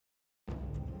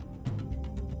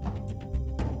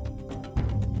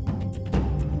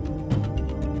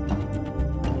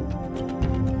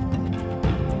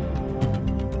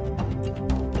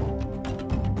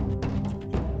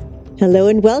Hello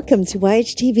and welcome to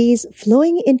YHTV's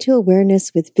Flowing into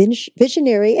Awareness with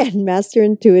visionary and master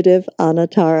intuitive Anna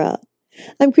Tara.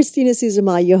 I'm Christina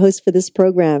Suzuma, your host for this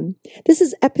program. This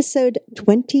is episode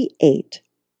 28.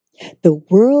 The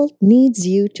world needs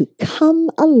you to come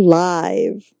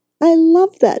alive. I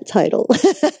love that title.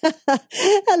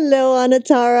 Hello, Anna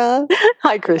Tara.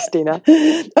 Hi, Christina.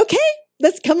 Okay,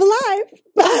 let's come alive.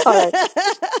 All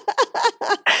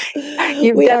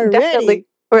right. We are ready.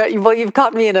 Well, you've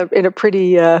caught me in a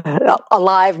pretty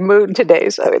alive mood today,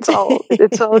 so it's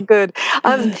all good.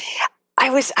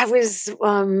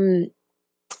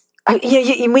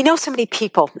 We know so many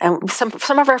people, and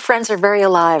some of our friends are very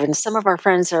alive, and some of our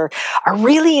friends are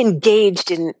really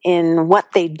engaged in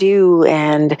what they do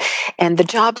and the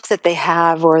jobs that they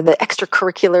have, or the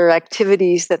extracurricular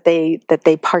activities that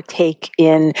they partake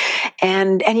in,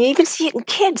 and you even see it in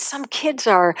kids. Some kids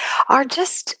are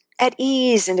just at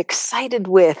ease and excited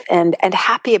with and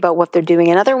happy about what they're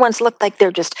doing, and other ones look like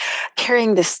they're just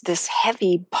carrying this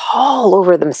heavy pall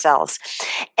over themselves,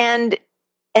 and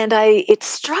it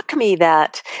struck me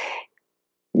that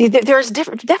there's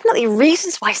definitely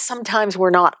reasons why sometimes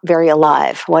we're not very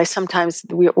alive, why sometimes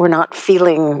we're not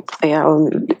feeling,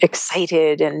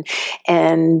 excited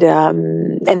and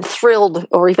thrilled,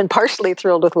 or even partially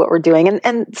thrilled with what we're doing,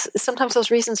 and sometimes those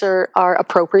reasons are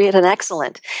appropriate and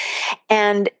excellent,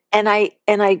 and I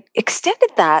extended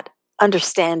that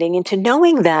understanding into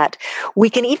knowing that we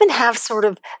can even have sort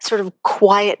of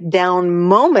quiet down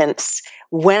moments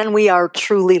when we are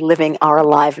truly living our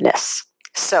aliveness.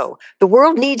 So the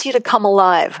world needs you to come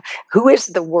alive. Who is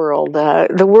the world?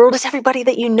 The world is everybody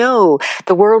that you know.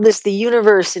 The world is the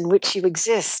universe in which you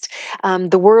exist.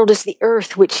 The world is the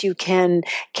earth which you can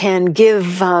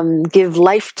give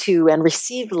life to and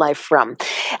receive life from.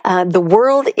 The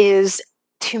world is,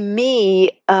 to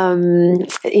me,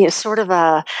 sort of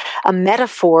a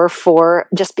metaphor for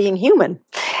just being human.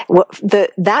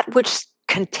 That which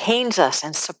contains us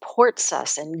and supports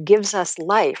us and gives us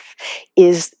life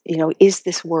is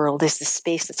this world, is the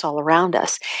space that's all around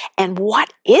us. And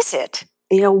what is it?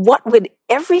 What would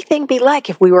everything be like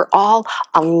if we were all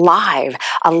alive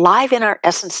in our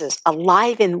essences,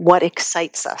 alive in what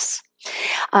excites us?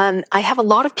 I have a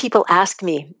lot of people ask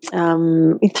me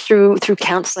through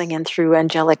counseling and through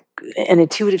angelic and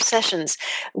intuitive sessions,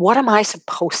 what am I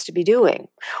supposed to be doing?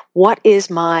 What is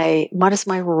my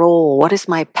role? What is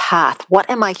my path? What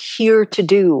am I here to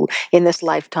do in this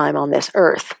lifetime on this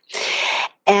earth?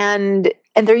 And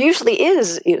there usually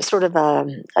is sort of a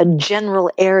general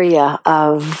area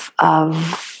of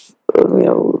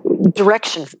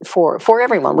direction for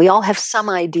everyone. We all have some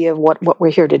idea of what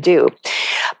we're here to do.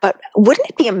 But wouldn't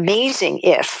it be amazing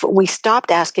if we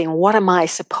stopped asking, what am I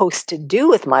supposed to do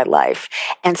with my life,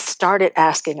 and started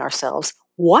asking ourselves,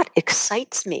 what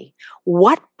excites me?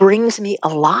 What brings me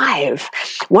alive?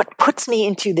 What puts me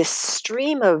into this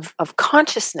stream of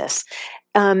consciousness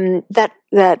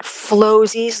that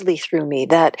flows easily through me,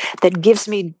 that gives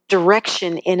me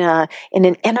direction in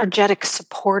an energetic,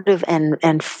 supportive,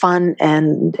 and fun,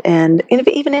 and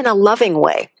even in a loving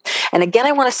way. And again,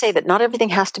 I want to say that not everything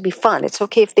has to be fun. It's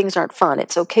okay if things aren't fun.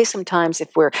 It's okay sometimes if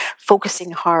we're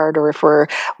focusing hard, or if we're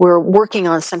working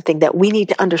on something that we need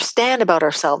to understand about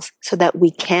ourselves so that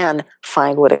we can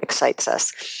find what excites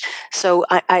us. So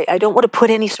I don't want to put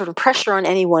any sort of pressure on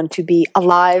anyone to be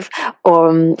alive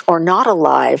or not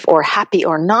alive, or happy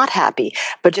or not happy,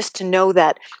 but just to know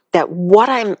that what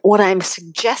I'm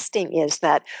suggesting is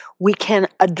that we can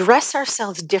address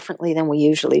ourselves differently than we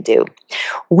usually do.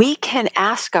 We can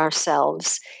ask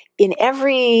ourselves in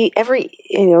every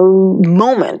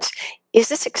moment, is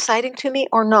this exciting to me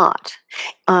or not?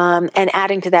 And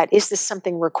adding to that, is this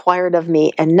something required of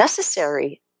me and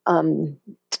necessary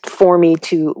for me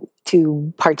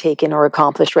to partake in or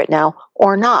accomplish right now,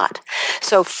 or not?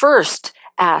 So first,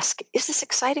 ask, is this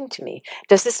exciting to me?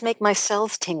 Does this make my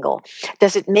cells tingle?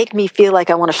 Does it make me feel like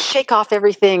I want to shake off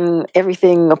everything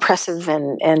oppressive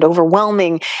and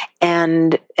overwhelming,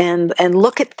 and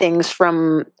look at things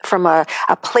from a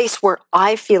place where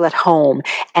I feel at home,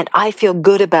 and I feel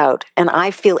good about, and I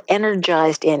feel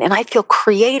energized in, and I feel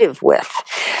creative with?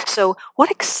 So what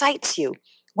excites you?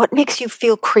 What makes you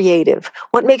feel creative?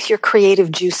 What makes your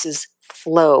creative juices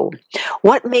flow?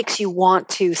 What makes you want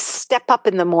to step up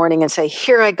in the morning and say,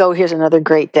 here I go, here's another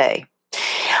great day?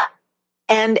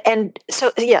 And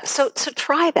so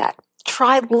try that.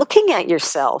 Try looking at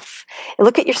yourself.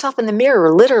 Look at yourself in the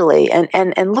mirror, literally,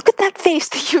 and look at that face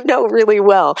that you know really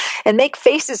well, and make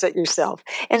faces at yourself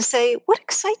and say, what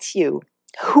excites you?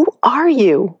 Who are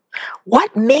you?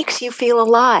 What makes you feel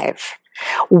alive?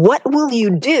 What will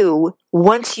you do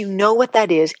once you know what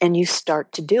that is and you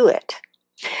start to do it?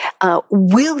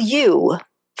 Will you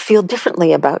feel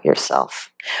differently about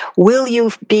yourself? Will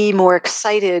you be more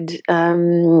excited,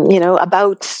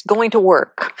 about going to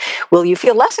work? Will you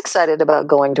feel less excited about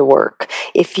going to work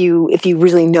if you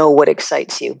really know what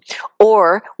excites you?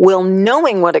 Or will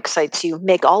knowing what excites you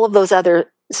make all of those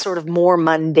other sort of more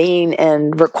mundane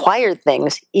and required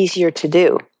things easier to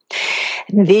do?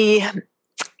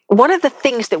 One of the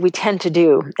things that we tend to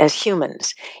do as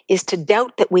humans is to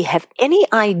doubt that we have any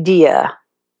idea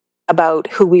about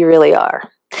who we really are.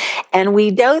 And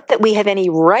we doubt that we have any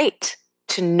right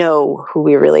to know who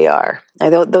we really are.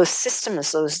 Those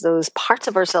systems, those parts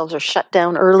of ourselves are shut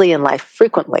down early in life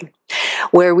frequently,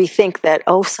 where we think that,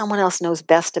 oh, someone else knows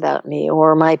best about me,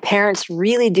 or my parents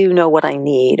really do know what I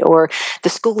need, or the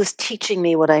school is teaching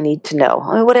me what I need to know,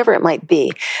 or whatever it might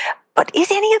be. But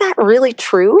is any of that really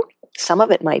true? Some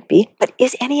of it might be, but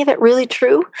is any of it really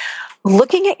true?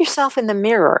 Looking at yourself in the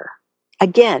mirror,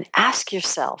 again, ask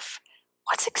yourself,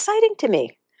 what's exciting to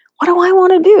me? What do I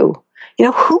want to do?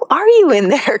 Who are you in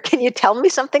there? Can you tell me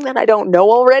something that I don't know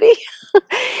already?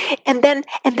 and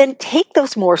then take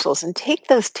those morsels and take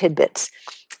those tidbits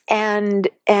and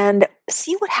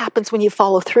see what happens when you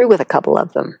follow through with a couple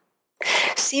of them.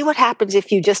 See what happens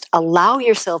if you just allow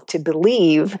yourself to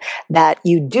believe that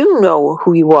you do know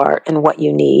who you are and what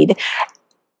you need,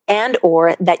 and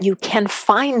or that you can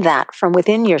find that from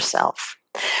within yourself.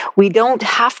 We don't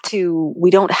have to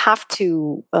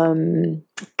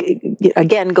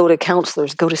again, go to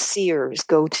counselors, go to seers,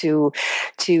 go to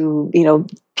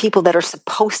people that are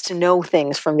supposed to know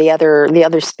things from the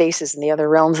other spaces and the other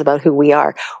realms about who we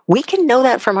are. We can know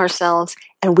that from ourselves,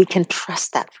 and we can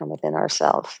trust that from within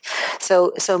ourselves.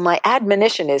 So my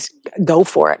admonition is, go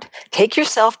for it. Take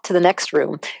yourself to the next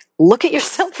room, look at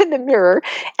yourself in the mirror,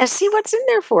 and see what's in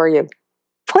there for you.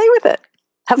 Play with it.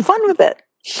 Have fun with it.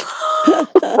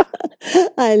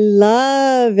 I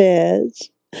love it.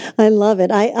 I love it.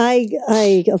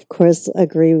 I of course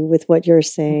agree with what you're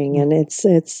saying, and it's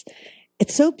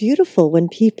so beautiful when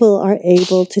people are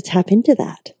able to tap into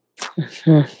that.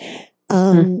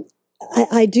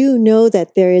 I do know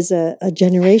that there is a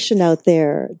generation out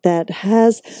there that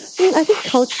has, I think,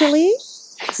 culturally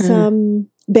some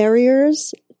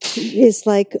barriers. It's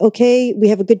like, okay, we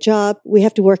have a good job. We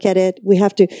have to work at it. We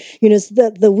have to,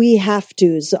 the we have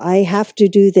to's. I have to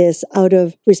do this out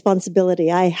of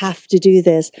responsibility. I have to do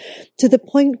this, to the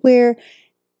point where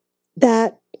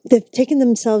that they've taken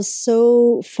themselves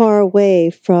so far away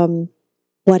from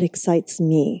what excites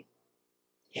me.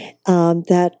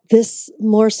 That this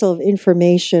morsel of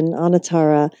information,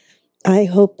 Anatara, I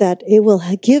hope that it will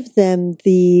give them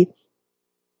the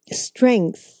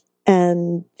strength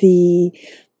and the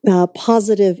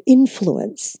positive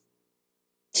influence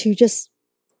to just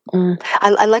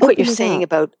I like what you're saying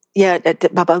about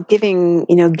giving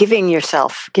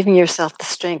yourself the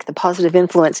strength, the positive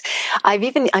influence. I've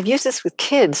used this with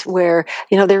kids where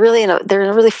they're really in a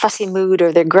really fussy mood,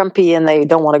 or they're grumpy and they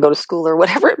don't want to go to school, or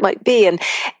whatever it might be,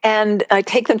 and I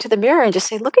take them to the mirror and just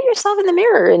say, look at yourself in the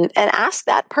mirror and ask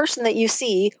that person that you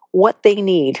see what they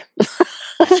need.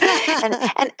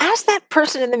 and ask that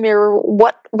person in the mirror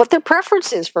what their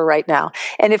preference is for right now.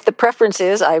 And if the preference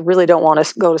is, I really don't want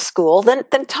to go to school, then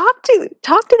talk to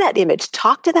that image,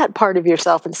 talk to that part of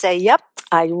yourself and say, yep,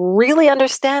 I really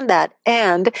understand that.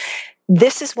 And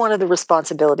this is one of the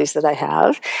responsibilities that I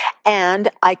have, and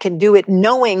I can do it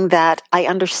knowing that I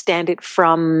understand it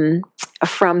from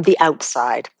the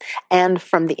outside and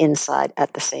from the inside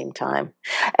at the same time.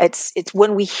 It's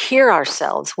when we hear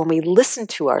ourselves, when we listen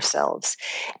to ourselves,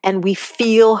 and we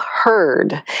feel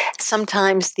heard.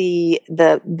 Sometimes the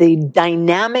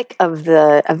dynamic of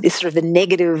the sort of the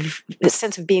negative, the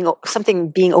sense of something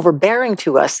being overbearing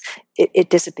to us, it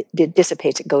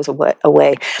dissipates, it goes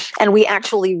away. And we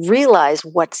actually realize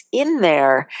what's in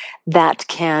there that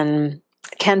can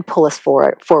pull us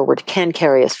forward, can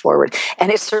carry us forward.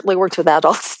 And it certainly works with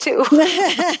adults too.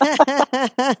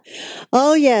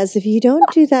 Oh, yes. If you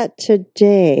don't do that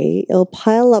today, it'll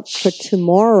pile up for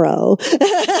tomorrow.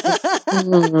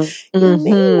 You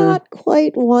may not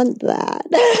quite want that.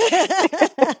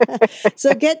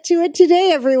 So get to it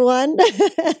today, everyone.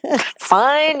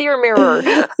 Find your mirror.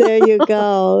 There you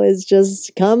go. It's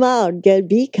just come out,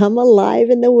 become alive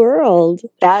in the world.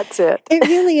 That's it. It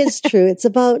really is true. It's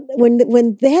about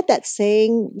when they had that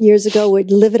saying years ago,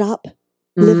 would live it up.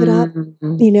 Live it up.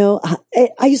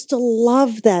 I used to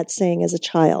love that saying as a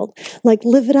child, like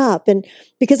live it up. And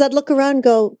because I'd look around and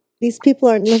go, these people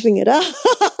aren't living it up.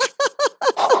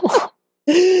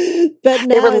 But now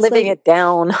they were living it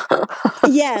down.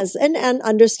 Yes, and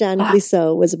understandably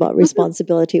so. It was about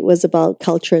responsibility. It was about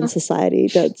culture and society.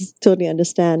 That's totally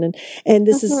understand. And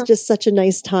this is just such a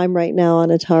nice time right now on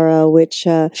Atara, which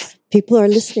people are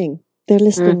listening. They're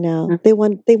listening now. They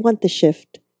want the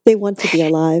shift. They want to be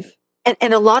alive.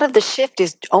 And a lot of the shift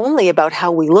is only about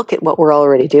how we look at what we're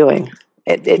already doing.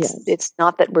 It's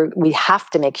not that we have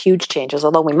to make huge changes,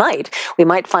 although we might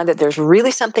find that there's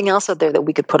really something else out there that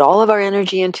we could put all of our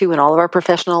energy into and all of our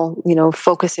professional,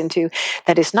 focus into.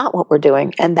 That is not what we're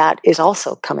doing, and that is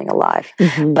also coming alive.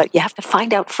 Mm-hmm. But you have to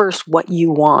find out first what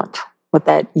you want, what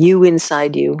that you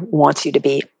inside you wants you to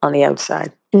be on the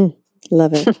outside.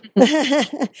 Love it.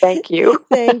 Thank you.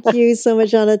 Thank you so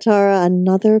much, Anatara.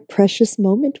 Another precious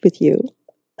moment with you.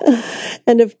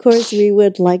 And of course, we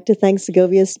would like to thank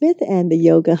Segovia Smith and the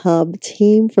Yoga Hub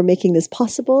team for making this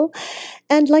possible.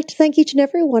 And like to thank each and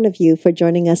every one of you for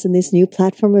joining us in this new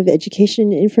platform of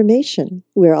education and information.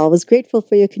 We're always grateful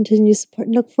for your continued support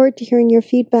and look forward to hearing your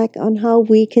feedback on how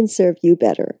we can serve you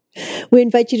better. We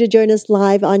invite you to join us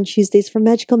live on Tuesdays for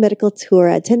Magical Medical Tour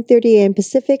at 10:30 a.m.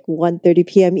 Pacific, 1:30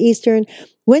 p.m. Eastern.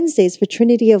 Wednesdays for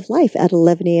Trinity of Life at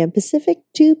 11 a.m. Pacific,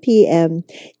 2 p.m.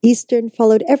 Eastern,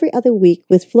 followed every other week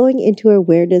with Flowing into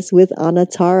Awareness with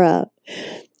Anatara.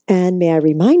 And may I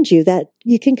remind you that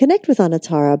you can connect with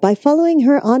Anatara by following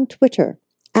her on Twitter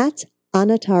at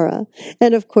Anatara,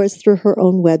 and of course through her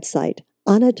own website,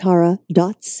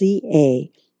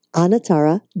 anatara.ca,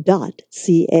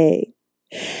 anatara.ca.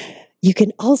 You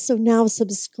can also now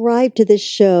subscribe to this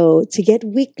show to get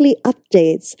weekly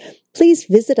updates. Please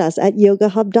visit us at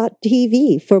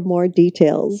yogahub.tv for more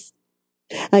details.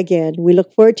 Again, we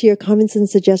look forward to your comments and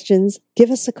suggestions. Give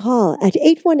us a call at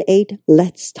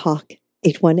 818-LETS-TALK.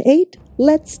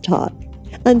 818-LETS-TALK.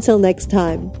 Until next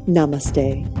time,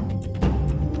 namaste.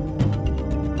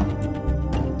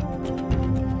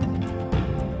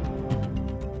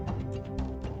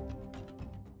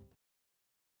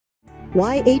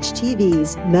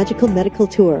 YHTV's Magical Medical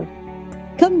Tour.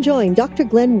 Come join Dr.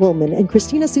 Glenn Woolman and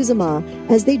Christina Suzama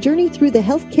as they journey through the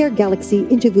healthcare galaxy,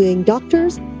 interviewing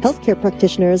doctors, healthcare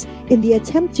practitioners in the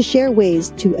attempt to share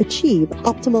ways to achieve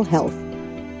optimal health.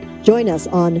 Join us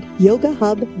on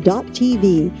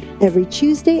yogahub.tv every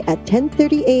Tuesday at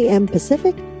 10:30 a.m.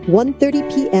 Pacific, 1:30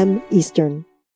 p.m. Eastern.